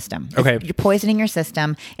in your system. Okay. You're poisoning your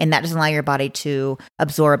system, and that doesn't allow your body to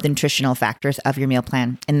absorb the nutritional factors of your meal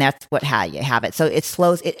plan. And that's how you have it. So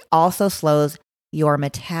it also slows your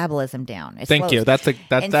metabolism down. Thank you. That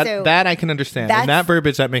I can understand. And that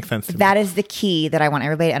verbiage, that makes sense to me. That is the key that I want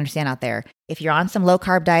everybody to understand out there. If you're on some low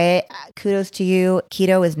carb diet, kudos to you.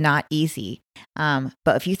 Keto is not easy.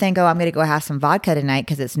 But if you think, I'm going to go have some vodka tonight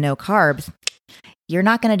because it's no carbs, you're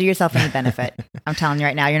not going to do yourself any benefit. I'm telling you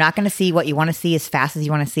right now, you're not going to see what you want to see as fast as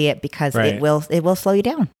you want to see it, because it will slow you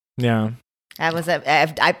down. Yeah.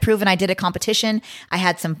 I've proven. I did a competition. I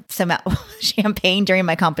had some champagne during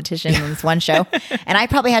my competition in this one show, and I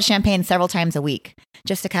probably had champagne several times a week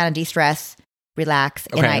just to kind of de-stress, relax.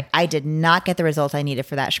 Okay. And I did not get the results I needed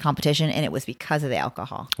for that competition, and it was because of the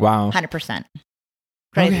alcohol. Wow. 100%.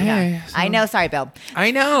 Okay. I know. Sorry, Bill.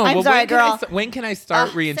 I know. I'm sorry, girl. When can I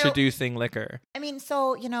start reintroducing liquor?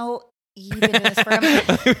 You've been doing this for a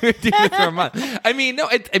month. We've been doing this for a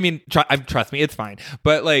month. Trust me, it's fine.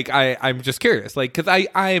 But I'm just curious, because I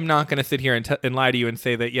am not going to sit here and lie to you and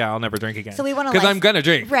say that I'll never drink again. So we want to, because I'm going to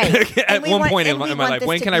drink, right? At one point in my life.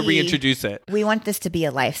 When can I reintroduce it? We want this to be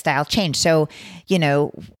a lifestyle change. So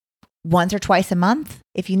once or twice a month,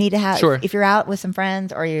 if you need to have, if you're out with some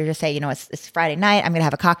friends, or you're just say, it's Friday night, I'm going to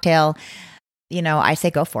have a cocktail. I say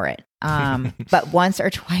go for it. But once or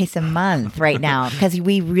twice a month right now, because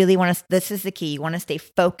we really want to, this is the key. You want to stay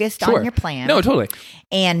focused on your plan. No, totally.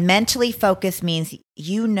 And mentally focused means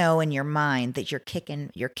in your mind that you're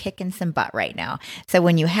kicking some butt right now. So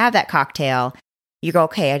when you have that cocktail, you go,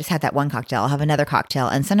 okay, I just had that one cocktail. I'll have another cocktail.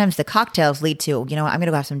 And sometimes the cocktails lead to, I'm going to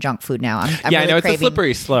go have some junk food now. I'm really it's a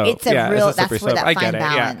slippery slope. It's that's where that fine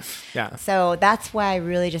balance. Yeah. So that's why I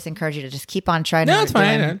really just encourage you to just keep on trying. No, it's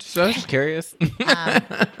fine. I was just curious.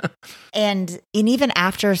 And even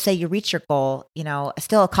after, say, you reach your goal,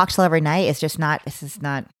 still a cocktail every night is just not,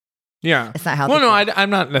 yeah. It's not healthy. Well, no, I'm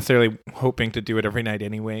not necessarily hoping to do it every night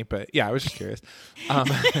anyway, but I was just curious.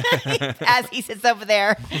 As he sits over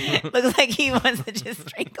there, looks like he wants to just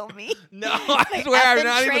strangle me. No, I swear I'm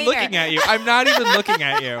not even looking at you. I'm not even looking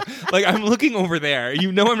at you. I'm looking over there.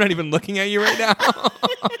 I'm not even looking at you right now.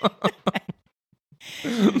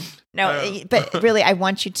 No, but really, I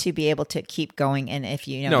want you to be able to keep going. And if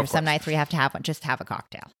there's some nights where you have to have one, just have a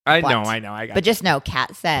cocktail. I know. But just know,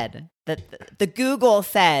 Kat said that the Google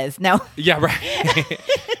says no. Yeah, right.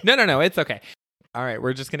 No, it's okay. All right,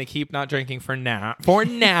 we're just gonna keep not drinking for now. Okay,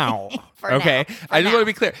 now. I just want to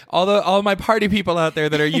be clear. All my party people out there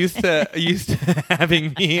that are used to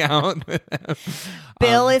having me out.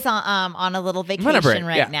 Bill is on a little vacation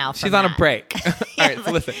right now. She's on a break. All right,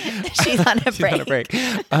 so listen. She's on a break.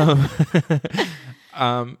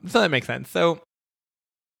 So that makes sense. So.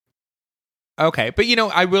 Okay, but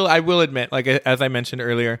I will admit, as I mentioned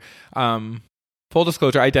earlier, full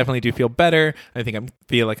disclosure, I definitely do feel better. I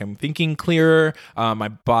feel like I'm thinking clearer. My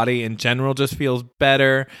body in general just feels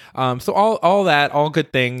better. So all that, all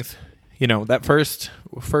good things. That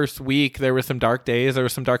first week, there were some dark days. There were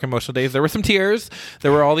some dark emotional days. There were some tears.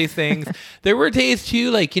 There were all these things. There were days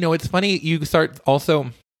too, it's funny. You start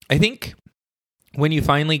also, I think, when you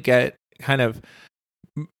finally get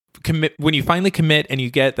when you finally commit and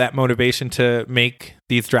you get that motivation to make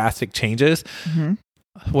these drastic changes,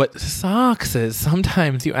 what sucks is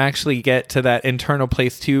sometimes you actually get to that internal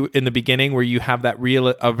place too in the beginning where you have that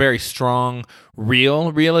a very strong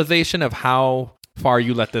realization of how far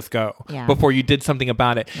you let this go before you did something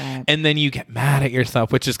about it. Right. And then you get mad at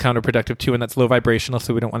yourself, which is counterproductive too. And that's low vibrational.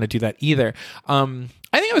 So we don't want to do that either.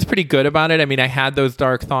 I think I was pretty good about it. I mean, I had those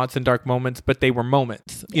dark thoughts and dark moments, but they were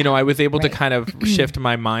moments. You know, I was able to kind of shift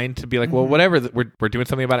my mind to be like, well, whatever, we're doing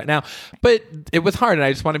something about it now. But it was hard. And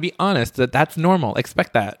I just want to be honest that that's normal.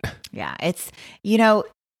 Expect that. Yeah. It's, you know,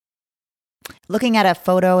 looking at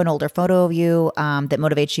an older photo of you that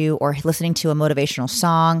motivates you, or listening to a motivational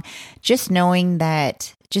song, just knowing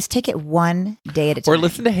that, just take it one day at a time. Or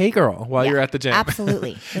listen to Hey Girl while you're at the gym.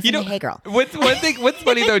 Absolutely. Listen to Hey Girl. What's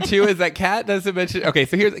funny though too is that Kat doesn't mention. Okay,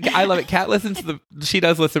 so I love it. Kat listens to she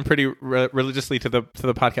does listen pretty religiously to the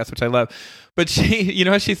podcast, which I love. But she, you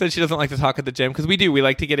know, she said she doesn't like to talk at the gym, because we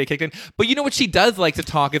like to get it kicked in. But you know what she does like to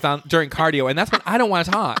talk is during cardio, and that's when I don't want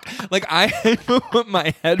to talk. Like I put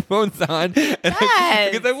my headphones on, because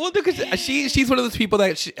I will do, because she's one of those people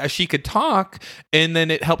that she could talk, and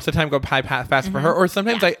then it helps the time go by fast for her. Or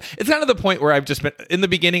sometimes it's kind of the point where I've just been in the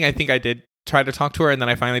beginning. I think I did try to talk to her, and then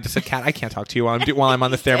I finally just said, Kat, I can't talk to you while I'm on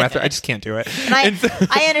the Stairmaster. I just can't do it. And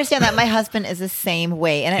I understand that. My husband is the same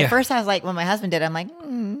way. And at first I was like, when my husband did, I'm like,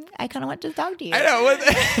 I kind of want to talk to you. I know.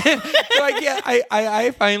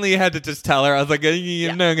 I finally had to just tell her. I was like,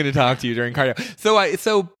 I'm not going to talk to you during cardio.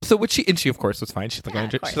 So what she of course was fine. She's like,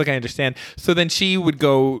 I understand. So then she would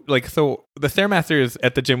go so the Stairmasters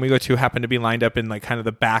at the gym we go to happen to be lined up in like kind of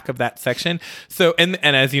the back of that section. So, and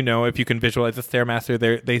as you know, if you can visualize a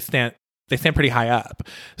Stairmaster, they stand pretty high up.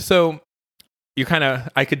 So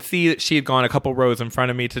I could see that she had gone a couple rows in front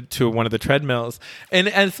of me to one of the treadmills.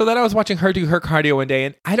 And so then I was watching her do her cardio one day,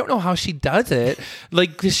 and I don't know how she does it.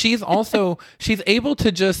 Like, 'cause she's able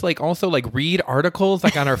to just also read articles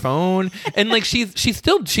on her phone. And she's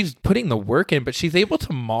putting the work in, but she's able to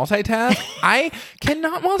multitask. I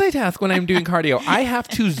cannot multitask when I'm doing cardio. I have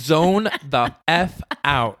to zone the F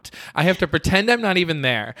out. I have to pretend I'm not even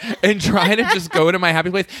there and try to just go to my happy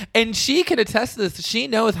place. And she can attest to this. She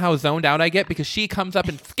knows how zoned out I get, because she comes up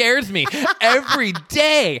and scares me every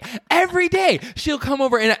day. Every day. She'll come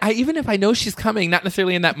over, and even if I know she's coming, not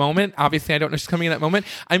necessarily in that moment, obviously I don't know she's coming in that moment,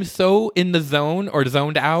 I'm so in the zone, or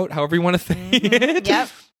zoned out, however you want to say it. Yep.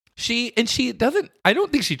 She doesn't, I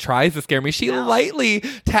don't think she tries to scare me. She lightly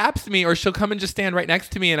taps me, or she'll come and just stand right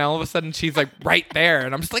next to me, and all of a sudden she's right there,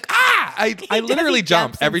 and I'm just like, I literally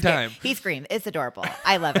jump every time. He screams. It's adorable.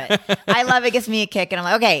 I love it. It gives me a kick, and I'm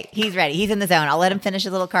like, okay, he's ready. He's in the zone. I'll let him finish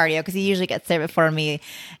his little cardio, because he usually gets there before me.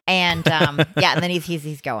 And and then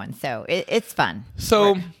he's going. So it's fun.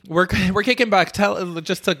 So we're kicking back.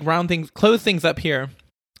 Just to close things up here.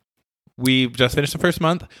 We've just finished the first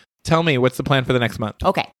month. Tell me, what's the plan for the next month?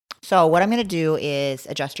 Okay. So what I'm going to do is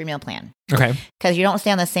adjust your meal plan. Okay. Because you don't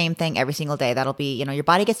stay on the same thing every single day. That'll be, your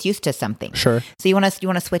body gets used to something. Sure. So you want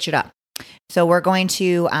to switch it up. So we're going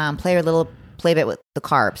to play a little play bit with the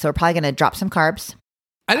carbs. So we're probably going to drop some carbs.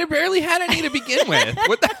 I barely had any to begin with.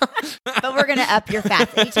 What the hell? But we're going to up your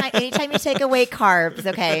fats. Anytime you take away carbs,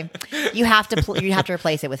 okay, you have to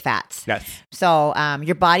replace it with fats. Yes. So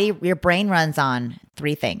your brain runs on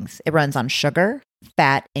three things. It runs on sugar,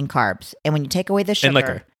 fat, and carbs. And when you take away the sugar, and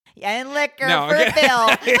liquor. Yeah, and liquor no, for okay. Bill.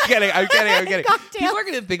 I'm kidding. Cocktails. People are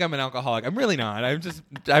going to think I'm an alcoholic. I'm really not.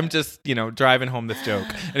 I'm just driving home this joke.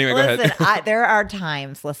 Anyway, go ahead. There are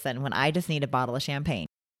times, when I just need a bottle of champagne.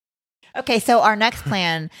 Okay, so our next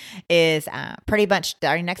plan is pretty much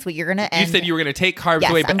starting next week. You're going to end. You said you were going to take carbs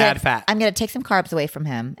away, but add fat. I'm going to take some carbs away from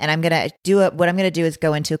him, and I'm going to do it. What I'm going to do is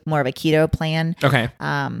go into more of a keto plan. Okay.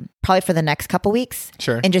 Probably for the next couple weeks.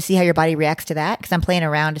 Sure. And just see how your body reacts to that, because I'm playing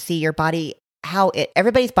around to see your body,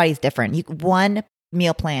 everybody's body's different. One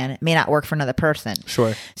meal plan may not work for another person.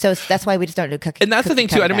 Sure. So that's why we just don't do cooking. And that's the thing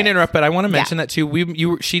too. I don't mean to interrupt, but I want to mention that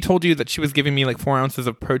too. She told you that she was giving me 4 ounces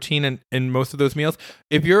of protein in most of those meals.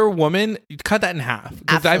 If you're a woman, cut that in half.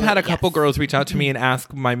 Because I've had a couple girls reach out to me and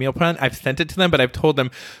ask my meal plan. I've sent it to them, but I've told them,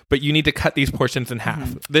 but you need to cut these portions in half.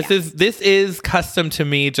 Mm-hmm. This is custom to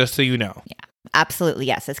me, just so you know. Yeah. Absolutely,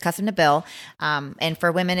 yes. It's custom to Bill. And for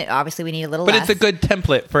women, obviously we need a little less. But it's a good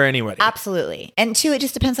template for anybody. Absolutely. And two, it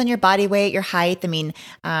just depends on your body weight, your height. I mean,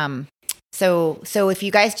 so if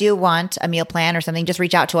you guys do want a meal plan or something, just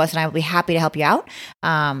reach out to us and I will be happy to help you out.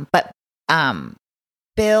 But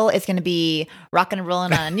Bill is going to be rocking and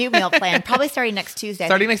rolling on a new meal plan, probably starting next Tuesday.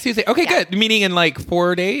 Next Tuesday. Okay, good. Meaning in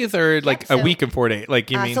 4 days or a week and 4 days?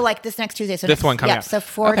 You mean? So this next Tuesday. So this one coming up. So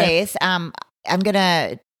 4 days. I'm going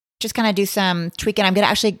to just kind of do some tweaking. I'm going to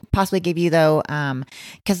actually possibly give you though,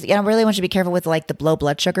 because I really want you to be careful with like the low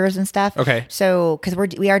blood sugars and stuff. Okay. So because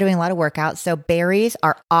we are doing a lot of workouts, so berries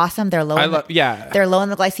are awesome. They're low. They're low in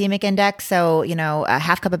the glycemic index. So a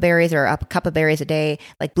half cup of berries or a cup of berries a day,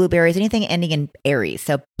 like blueberries, anything ending in berries.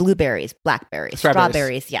 So blueberries, blackberries,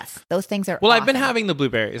 strawberries. Yes, those things are. Well, awesome. I've been having the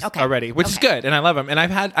blueberries already, which is good, and I love them. And I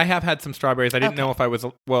have had some strawberries. I didn't know if I was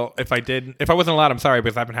if I wasn't allowed. I'm sorry,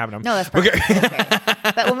 because I've been having them. No, that's perfect.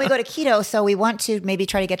 Okay. But when we go to keto, so we want to maybe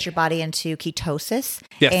try to get your body into ketosis.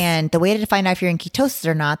 Yes. And the way to find out if you're in ketosis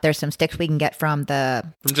or not, there's some sticks we can get from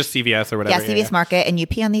just CVS or whatever. Yeah, CVS Market, and you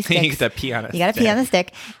pee on these sticks. You got to pee on it. You got to pee on the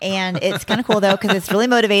stick, and it's kind of cool though because it's really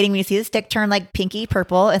motivating when you see the stick turn like pinky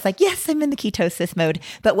purple. It's like, yes, I'm in the ketosis mode.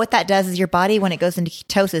 But what that does is your body, when it goes into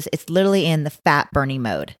ketosis, it's literally in the fat burning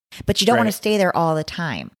mode. But you don't want to stay there all the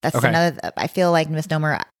time. That's another. I feel like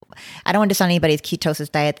misnomer. I don't want to diss on anybody's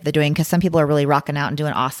ketosis diet that they're doing because some people are really rocking out and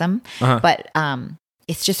doing awesome. But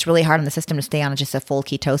it's just really hard on the system to stay on just a full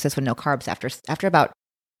ketosis with no carbs after about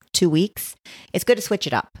 2 weeks. It's good to switch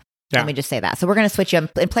it up. Yeah. Let me just say that. So we're going to switch you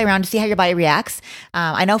and play around to see how your body reacts.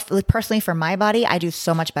 I know personally for my body, I do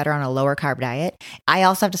so much better on a lower carb diet. I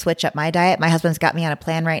also have to switch up my diet. My husband's got me on a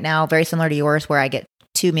plan right now, very similar to yours, where I get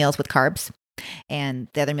 2 meals with carbs. And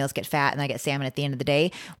the other meals get fat, and I get salmon at the end of the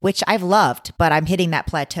day, which I've loved, but I'm hitting that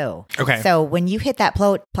plateau. Okay. So when you hit that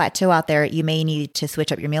plateau out there, you may need to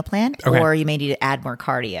switch up your meal plan, or you may need to add more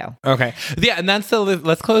cardio. Okay. Yeah, and that's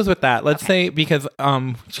let's close with that. Let's say, because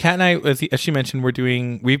Kat and I, as she mentioned,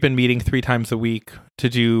 we've been meeting 3 times a week to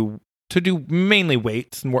do mainly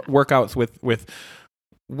weights and workouts with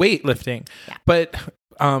weightlifting. Yeah. But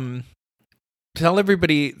tell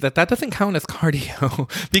everybody that doesn't count as cardio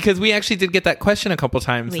because we actually did get that question a couple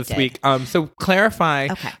times this week. So clarify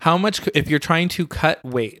how much, if you're trying to cut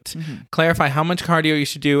weight, clarify how much cardio you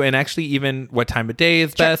should do, and actually even what time of day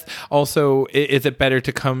is best. Also, is it better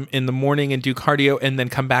to come in the morning and do cardio and then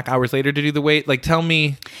come back hours later to do the weight? Like, tell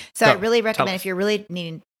me. So I really recommend, if you're really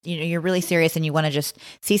needing, you're really serious and you want to just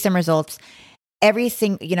see some results,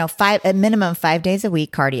 everything, a minimum 5 days a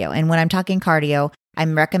week cardio. And when I'm talking cardio, I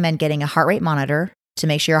recommend getting a heart rate monitor to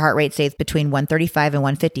make sure your heart rate stays between 135 and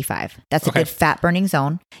 155. That's a good fat burning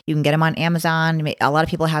zone. You can get them on Amazon. A lot of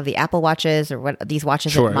people have the Apple Watches or these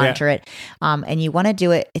watches that monitor it. And you want to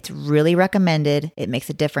do it. It's really recommended. It makes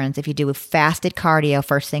a difference if you do fasted cardio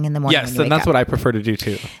first thing in the morning. Yes, and that's what I prefer to do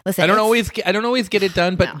too. Listen, I don't always get it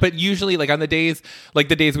done, but usually, like on the days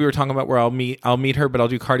we were talking about where I'll meet her, but I'll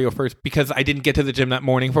do cardio first because I didn't get to the gym that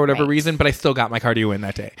morning for whatever reason, but I still got my cardio in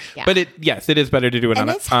that day. Yeah. But it is better to do it on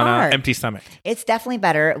an empty stomach. It's definitely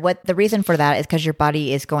better. What the reason for that is because your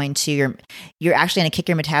body is going to you're actually going to kick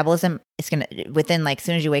your metabolism. It's going to within as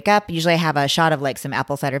soon as you wake up. Usually I have a shot of some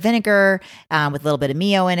apple cider vinegar with a little bit of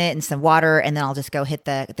Mio in it and some water, and then I'll just go hit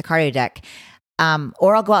the cardio deck.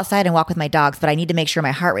 Or I'll go outside and walk with my dogs, but I need to make sure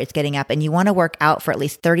my heart rate's getting up. And you want to work out for at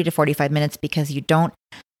least 30 to 45 minutes because you don't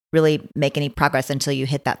really make any progress until you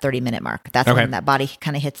hit that 30-minute mark. That's when that body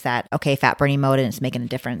kind of hits that fat burning mode and it's making a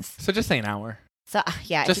difference. So just say an hour. So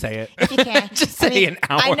yeah, just say it. If you can. Just say an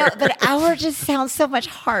hour. I know, but an hour just sounds so much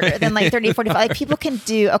harder than 30 to 45. Like people can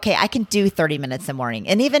do, I can do 30 minutes in the morning.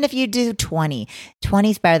 And even if you do 20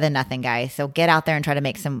 is better than nothing, guys. So get out there and try to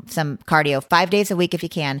make some cardio 5 days a week if you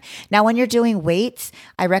can. Now, when you're doing weights,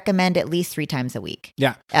 I recommend at least 3 times a week.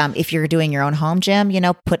 Yeah. If you're doing your own home gym,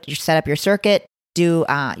 set up your circuit. Do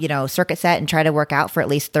circuit set and try to work out for at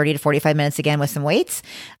least 30 to 45 minutes again with some weights,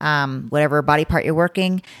 whatever body part you're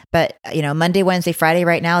working. But Monday, Wednesday, Friday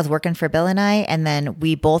right now is working for Bill and I, and then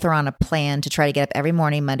we both are on a plan to try to get up every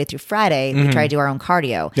morning Monday through Friday. We try to do our own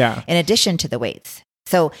cardio in addition to the weights.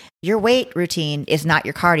 So your weight routine is not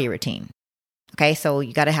your cardio routine. Okay, so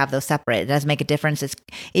you got to have those separate. It does make a difference.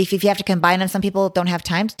 If you have to combine them, some people don't have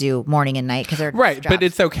time to do morning and night because they're right. But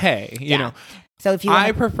it's okay, you know. So if you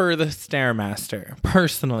I prefer the Stairmaster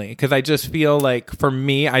personally because I just feel like for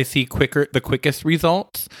me I see the quickest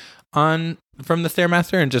results from the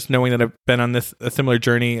Stairmaster, and just knowing that I've been on a similar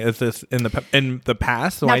journey as this in the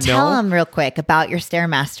past. So now I know. Tell them real quick about your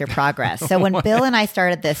Stairmaster progress. So when Bill and I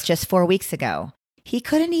started this just 4 weeks ago, he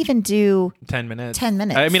couldn't even do 10 minutes. 10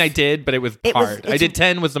 minutes. I mean, I did, but it was hard. I did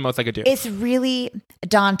 10 was the most I could do. It's really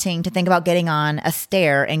daunting to think about getting on a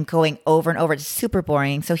stair and going over and over. It's super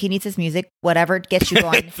boring. So he needs his music, whatever gets you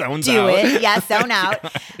going. Do it. Yeah, zone out.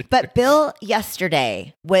 But Bill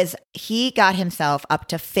yesterday he got himself up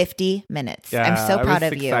to 50 minutes. Yeah, I'm so proud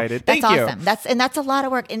of excited. You. That's Thank awesome. You. That's a lot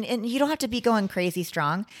of work. And you don't have to be going crazy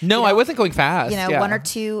strong. No, I wasn't going fast. One or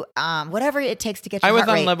two, whatever it takes to get your I was heart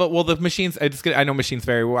on rate. level. Well, the machines. I know machines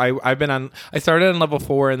very well. I started on level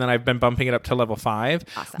 4, and then I've been bumping it up to level 5.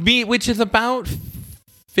 Awesome. Which is about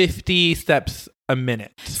 50 steps a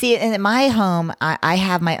minute. See, in my home, I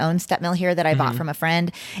have my own step mill here that I bought from a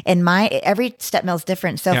friend, and every step mill is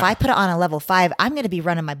different. So if I put it on a level 5, I'm going to be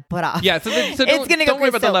running my butt off. Yeah, so don't worry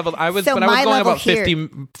about the level. I was going about here,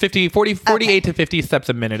 48 to 50 steps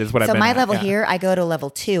a minute is what I've been So my at, level here, I go to level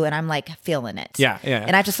 2, and I'm like feeling it. Yeah.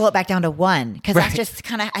 And I have to slow it back down to 1 because that's just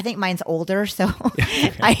kind of, I think mine's older, so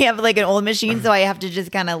I have like an old machine, so I have to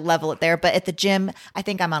just kind of level it there. But at the gym, I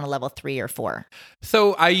think I'm on a level 3 or 4.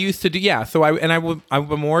 So I used to do, so I've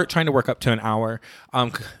been more trying to work up to an hour.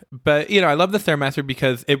 But I love the Stairmaster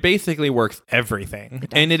because it basically works everything.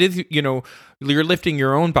 And it is, you're lifting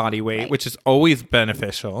your own body weight, which is always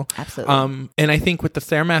beneficial. Absolutely. And I think with the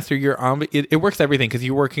Stairmaster, it works everything because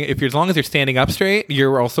you're working, as long as you're standing up straight,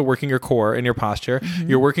 you're also working your core and your posture.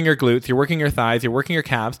 You're working your glutes, you're working your thighs, you're working your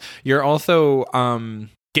calves. You're also,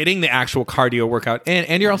 getting the actual cardio workout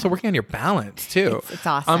and you're also working on your balance too. It's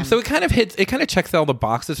awesome. So it kind of checks all the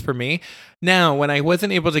boxes for me. Now, when I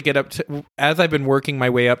wasn't able to get up to, as I've been working my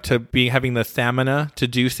way up to having the stamina to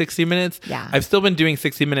do 60 minutes, I've still been doing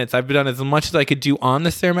 60 minutes. I've done as much as I could do on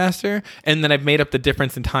the Stairmaster, and then I've made up the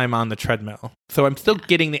difference in time on the treadmill. So I'm still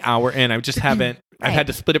getting the hour in. I just haven't, I've had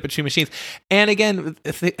to split it between machines. And again,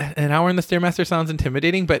 an hour in the Stairmaster sounds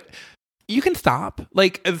intimidating, but you can stop.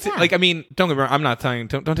 I mean, don't get me wrong. I'm not telling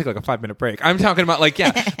don't take like a 5-minute break. I'm talking about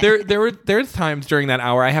there's times during that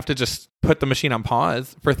hour I have to just put the machine on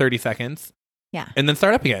pause for 30 seconds. Yeah. And then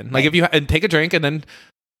start up again. Like if you and take a drink and then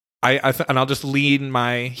I'll just lean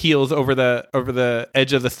my heels over the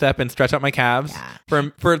edge of the step and stretch out my calves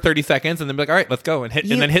for 30 seconds and then be like, all right, let's go and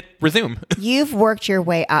hit resume. You've worked your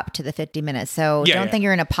way up to the 50 minutes. So don't think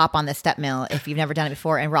you're going to pop on the step mill if you've never done it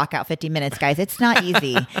before and rock out 50 minutes, guys. It's not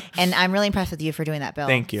easy. And I'm really impressed with you for doing that, Bill.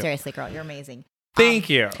 Thank you. Seriously, girl, you're amazing. Thank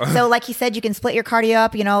you. So like you said, you can split your cardio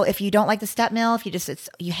up, if you don't like the step mill, if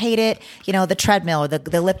you hate it, the treadmill or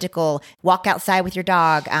the elliptical, walk outside with your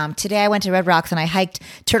dog. Today I went to Red Rocks and I hiked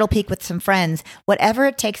Turtle Peak with some friends. Whatever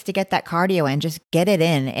it takes to get that cardio in, just get it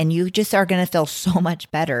in. And you just are going to feel so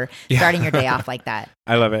much better starting your day off like that.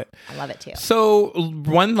 I love it. I love it too. So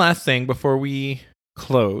one last thing before we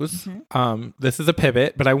close. This is a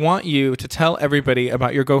pivot, but I want you to tell everybody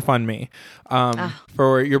about your GoFundMe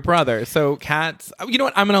for your brother. So, Kat, you know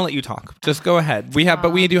what? I'm going to let you talk. Just go ahead.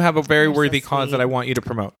 But we do have a very worthy cause that I want you to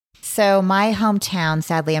promote. So my hometown,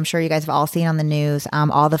 sadly, I'm sure you guys have all seen on the news,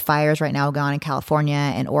 all the fires right now going on in California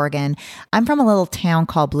and Oregon. I'm from a little town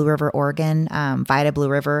called Blue River, Oregon, Vida Blue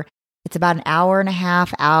River. It's about an hour and a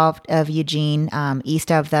half out of Eugene,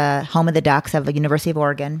 east of the home of the Ducks of the University of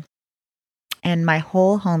Oregon. And my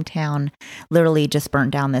whole hometown literally just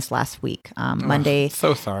burnt down this last week. Monday.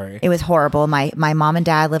 So sorry. It was horrible. My mom and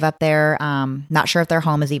dad live up there. Not sure if their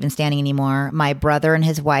home is even standing anymore. My brother and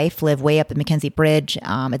his wife live way up at Mackenzie Bridge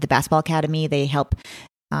at the basketball academy. They help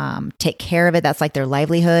take care of it. That's like their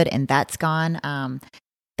livelihood, and that's gone.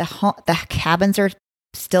 The cabins are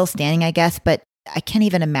still standing, I guess, but I can't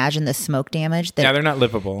even imagine the smoke damage. They're not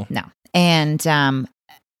livable. No. And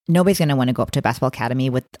nobody's going to want to go up to a basketball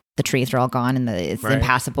academy with the trees are all gone and it's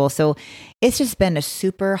impassable. So it's just been a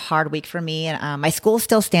super hard week for me. And my school's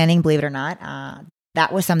still standing, believe it or not.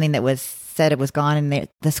 That was something that was said it was gone, and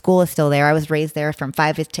the school is still there. I was raised there from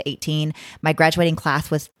 5 to 18. My graduating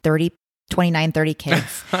class was 30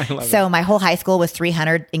 kids. So my whole high school was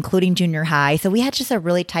 300, including junior high. So we had just a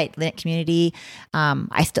really tight-knit community.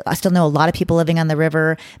 I still know a lot of people living on the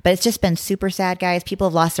river, but it's just been super sad, guys. People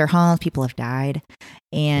have lost their homes. People have died.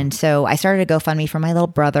 And so I started a GoFundMe for my little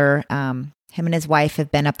brother. Him and his wife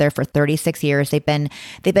have been up there for 36 years. They've been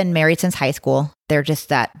married since high school. They're just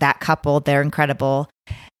that couple. They're incredible.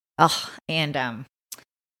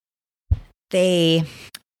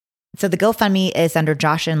 So the GoFundMe is under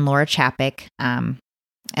Josh and Laura Chapek.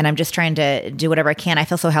 And I'm just trying to do whatever I can. I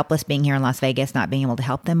feel so helpless being here in Las Vegas, not being able to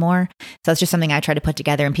help them more. So it's just something I try to put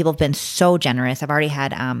together, and people have been so generous. I've already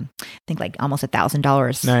had, I think like almost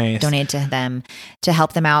 $1,000 donated to them to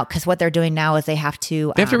help them out. Cause what they're doing now is they have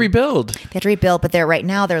to rebuild. They have to rebuild, but right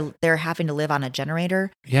now they're having to live on a generator.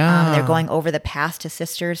 Yeah. They're going over the pass to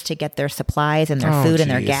Sisters to get their supplies and their food and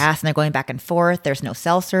their gas, and they're going back and forth. There's no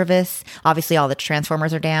cell service. Obviously all the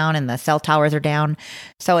transformers are down and the cell towers are down.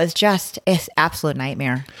 So it's absolute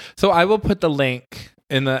nightmare. So I will put the link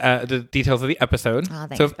in the details of the episode.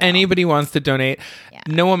 Thanks, so if anybody wants to donate,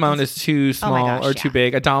 no amount is too small or too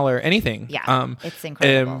big, $1, anything. Yeah, it's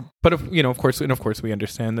incredible. But of course, we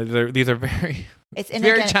understand that these are very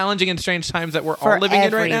challenging and strange times that we're all living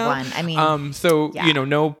in right now. I mean,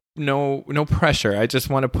 no no pressure. I just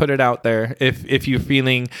want to put it out there if you're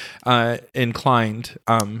feeling inclined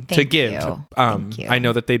to give. Thank you. I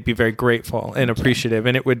know that they'd be very grateful and appreciative,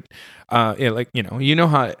 and it would how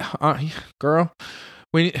girl.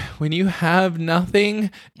 When you have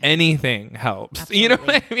nothing, anything helps. Absolutely. You know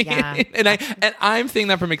what I mean? Yeah. And I'm saying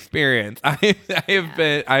that from experience. I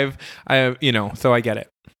have so I get it.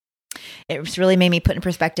 It's really made me put in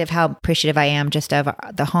perspective how appreciative I am just of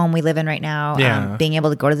the home we live in right now. Yeah. Being able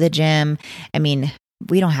to go to the gym. I mean,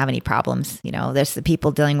 we don't have any problems. There's the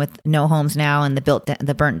people dealing with no homes now, and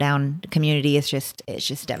the burnt down community is just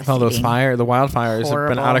devastating. Oh, the wildfires have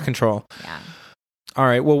been out of control. Yeah. All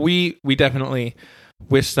right. Well, we definitely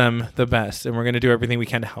wish them the best, and we're going to do everything we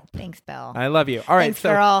can to help. Thanks, Bill. I love you. All right. Thanks,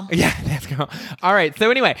 girl. Yeah, let's go. All right. So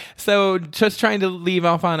anyway, just trying to leave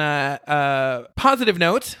off on a positive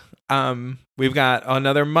note. We've got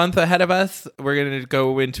another month ahead of us. We're going to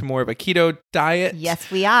go into more of a keto diet. Yes,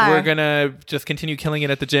 we are. We're going to just continue killing it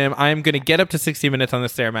at the gym. I'm going to get up to 60 minutes on the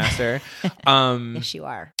Stairmaster. Yes, you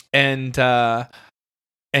are. And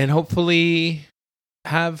hopefully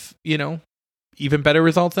have, even better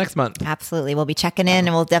results next month. Absolutely. We'll be checking in,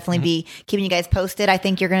 and we'll definitely be keeping you guys posted. I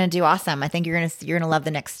think you're going to do awesome. I think you're going to love the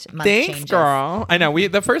next month. Thanks, changes. girl. I know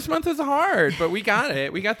the first month was hard, but we got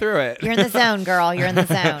it. We got through it. You're in the zone, girl. You're in the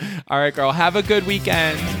zone. All right, girl. Have a good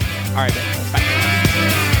weekend. All right, bye.